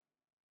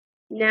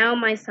Now,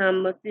 my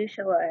son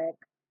Methuselah,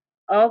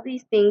 all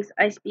these things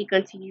I speak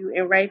unto you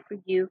and write for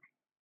you.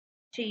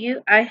 To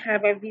you I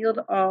have revealed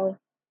all,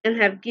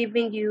 and have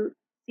given you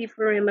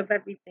Sepharim of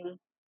everything.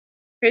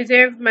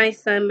 Preserve my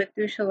son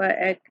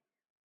Methuselah,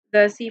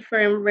 the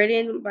Sepharim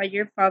written by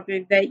your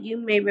father, that you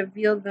may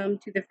reveal them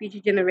to the future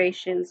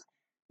generations.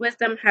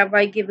 Wisdom have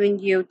I given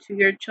you to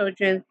your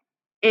children,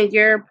 and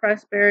your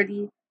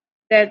prosperity,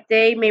 that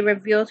they may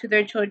reveal to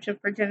their children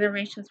for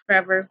generations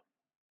forever.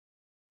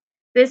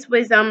 This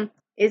wisdom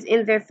is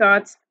in their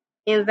thoughts,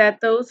 and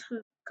that those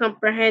who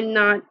comprehend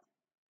not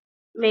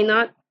may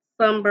not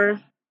slumber,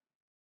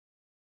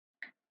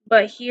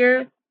 but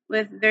hear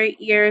with their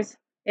ears,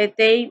 that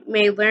they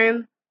may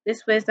learn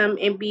this wisdom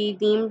and be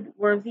deemed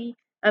worthy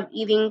of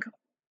eating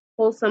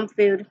wholesome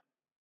food.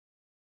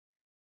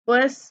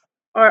 Blessed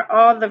are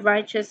all the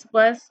righteous,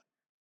 blessed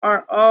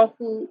are all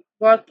who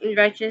walk in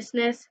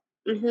righteousness,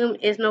 in whom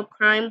is no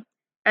crime,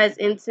 as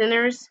in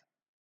sinners,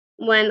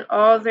 when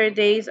all their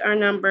days are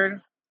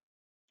numbered.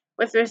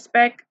 With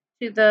respect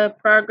to the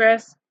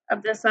progress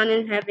of the sun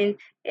in heaven,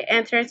 it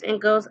enters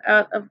and goes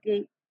out of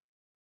gate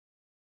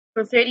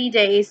for 30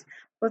 days,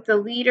 with the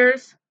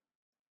leaders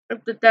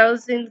of the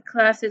thousand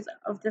classes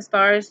of the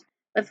stars,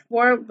 with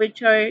four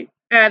which are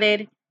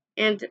added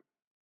and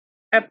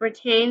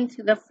appertain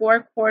to the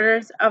four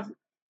quarters of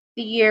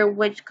the year,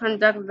 which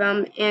conduct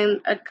them and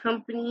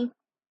accompany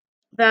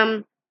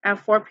them at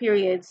four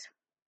periods.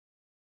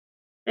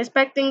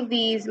 Respecting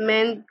these,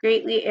 men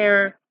greatly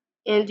err,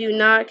 and do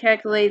not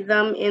calculate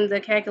them in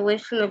the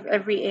calculation of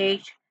every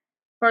age,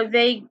 for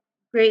they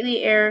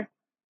greatly err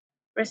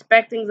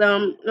respecting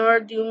them, nor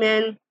do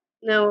men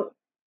know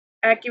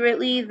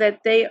accurately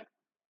that they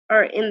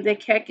are in the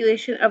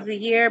calculation of the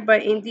year,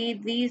 but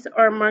indeed these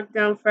are marked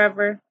down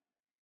forever,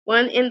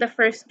 one in the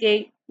first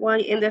gate, one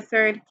in the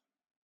third,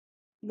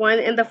 one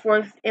in the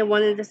fourth, and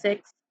one in the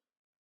sixth,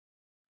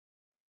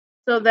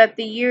 so that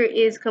the year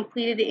is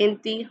completed in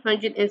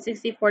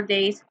 364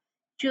 days.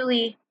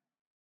 Truly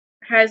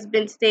has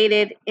been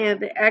stated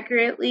and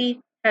accurately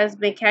has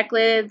been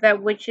calculated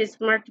that which is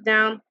marked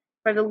down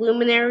for the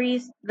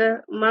luminaries,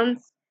 the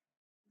months,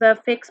 the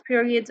fixed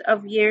periods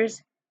of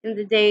years, and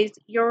the days.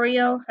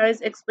 Uriel has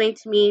explained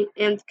to me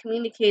and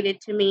communicated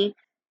to me,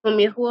 whom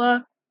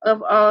Yahuwah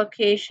of all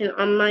creation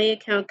on my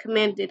account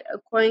commanded,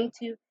 according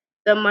to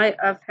the might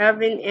of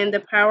heaven and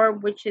the power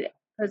which it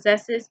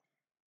possesses,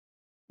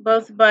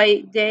 both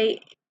by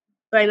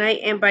night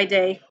and by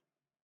day,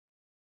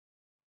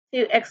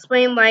 to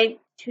explain light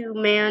to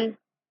man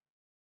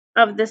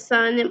of the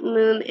sun,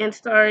 moon, and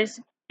stars,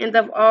 and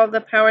of all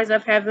the powers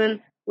of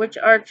heaven, which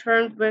are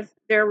termed with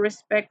their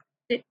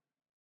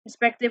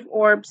respective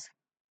orbs.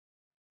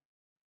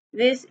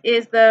 This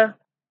is the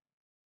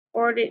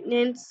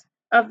ordinance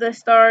of the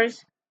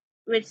stars,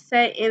 which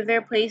set in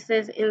their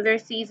places, in their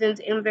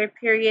seasons, in their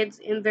periods,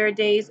 in their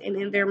days, and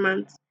in their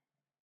months.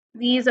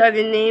 These are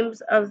the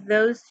names of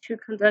those who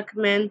conduct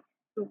men,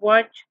 who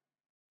watch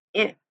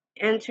and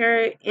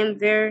enter in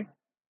their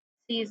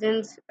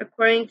seasons,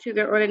 according to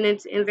their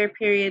ordinance, in their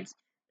periods,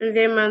 in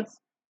their months,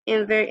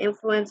 in their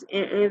influence,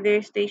 and in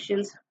their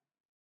stations.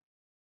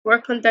 Four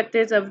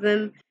conductors of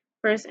them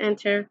first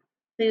enter,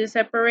 to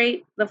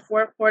separate the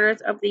four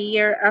quarters of the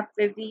year.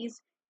 After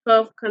these,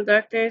 12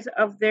 conductors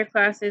of their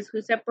classes,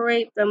 who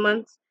separate the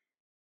months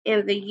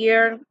in the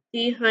year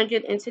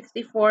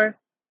 364,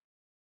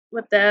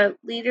 with the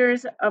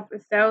leaders of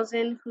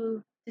 1,000,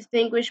 who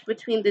distinguish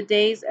between the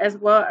days as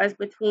well as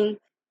between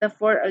the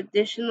four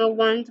additional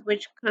ones,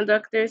 which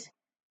conductors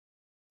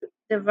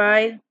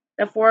divide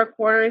the four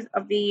quarters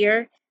of the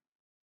year.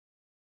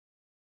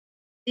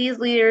 These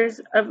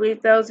leaders of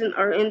 1,000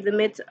 are in the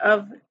midst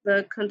of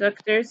the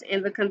conductors,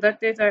 and the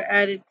conductors are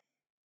added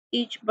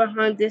each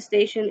behind this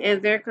station,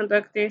 and their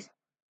conductors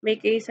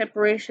make a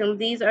separation.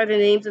 These are the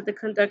names of the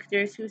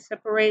conductors who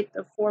separate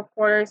the four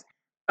quarters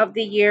of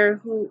the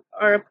year, who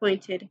are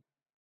appointed: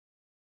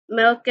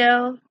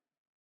 Melkel,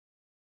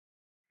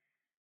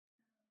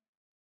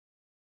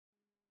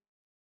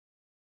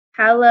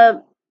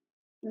 Hala,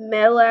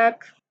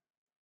 Melech,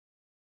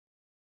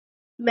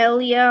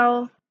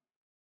 Meliel,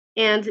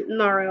 and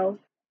Norel.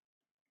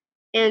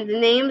 And the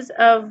names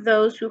of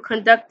those who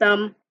conduct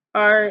them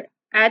are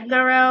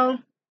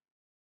Adnarel,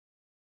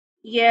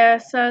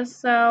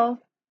 Yesasel,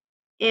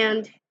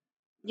 and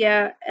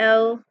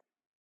Yael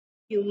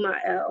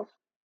Umael.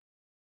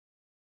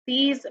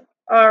 These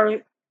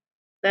are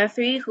the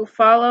three who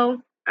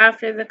follow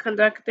after the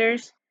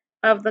conductors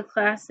of the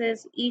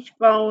classes, each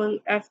following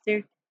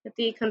after the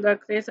three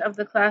conductors of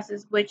the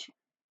classes, which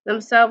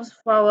themselves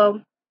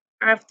follow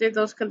after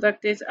those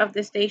conductors of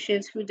the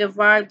stations who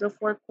divide the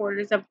four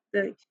quarters of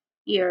the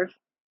year.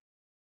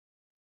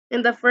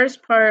 In the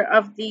first part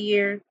of the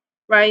year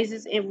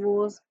rises and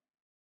rules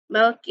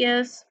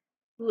Melchias,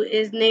 who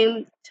is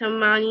named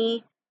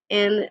Tamani,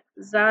 and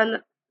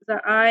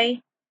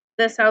Zai,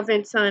 the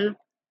southern sun.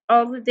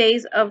 All the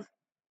days of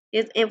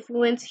his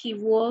influence he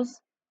rules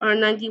are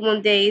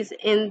 91 days,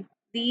 and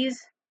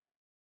these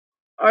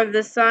are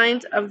the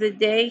signs of the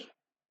day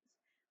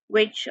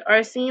which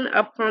are seen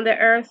upon the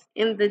earth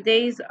in the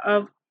days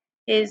of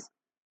his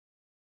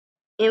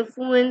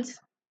influence,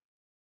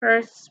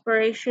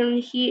 perspiration,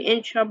 heat,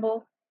 and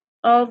trouble.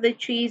 All the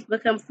trees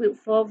become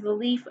fruitful, the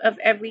leaf of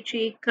every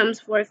tree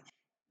comes forth,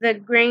 the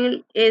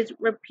grain is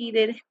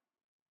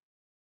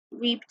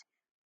reaped,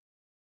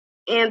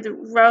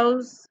 and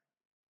rose,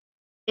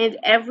 and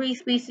every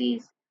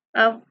species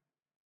of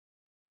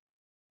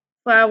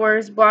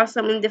flowers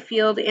blossom in the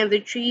field, and the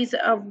trees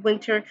of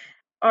winter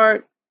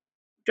are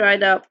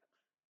dried up.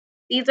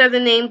 These are the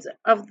names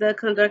of the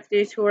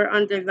conductors who are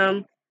under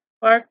them: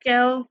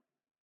 Barkel,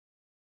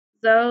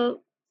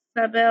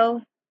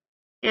 Sabel,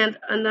 and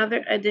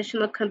another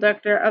additional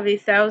conductor of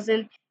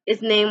 1,000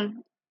 is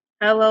named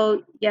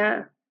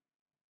Heloyalef.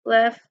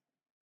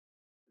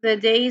 The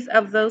days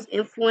of those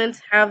influence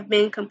have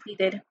been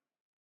completed.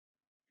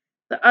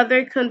 The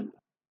other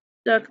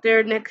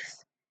conductor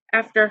next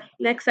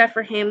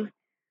after him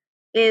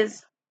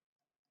is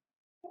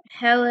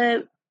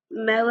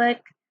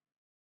Helemelech,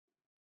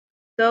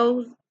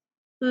 those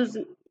whose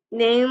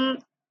name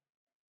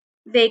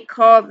they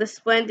call the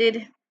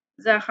splendid,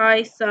 the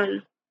high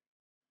sun.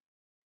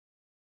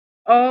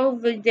 All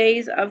the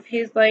days of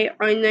his life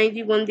are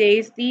 91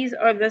 days. These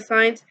are the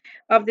signs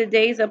of the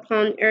days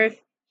upon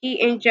earth,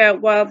 heat and drought,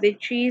 while the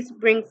trees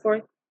bring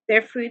forth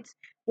their fruits,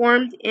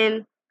 warmed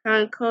and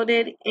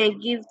concoated,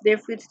 and give their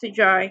fruits to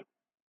dry.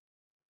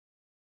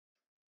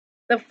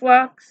 The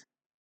flocks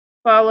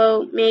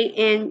follow, mate,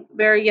 and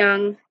bear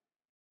young.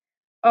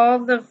 All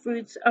the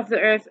fruits of the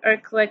earth are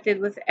collected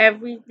with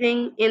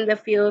everything in the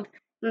field,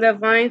 and the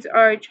vines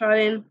are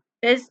trodden.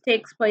 This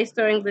takes place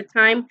during the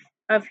time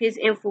of his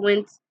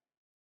influence.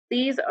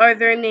 These are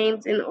their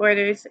names and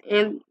orders,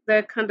 and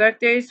the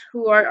conductors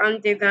who are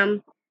under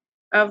them,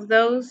 of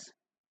those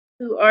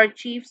who are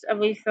chiefs of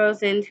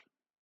 1,000: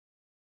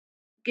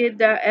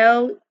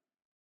 Gidael,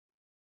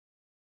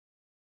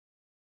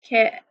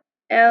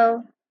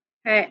 Kael,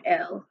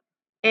 Hael.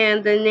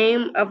 And the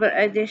name of an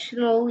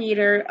additional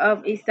leader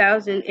of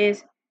 1,000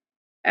 is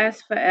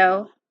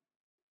Asphael.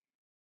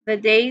 The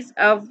days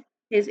of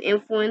his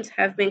influence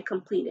have been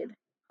completed.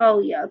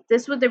 Hallelujah.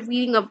 This was the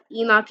reading of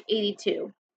Enoch 82.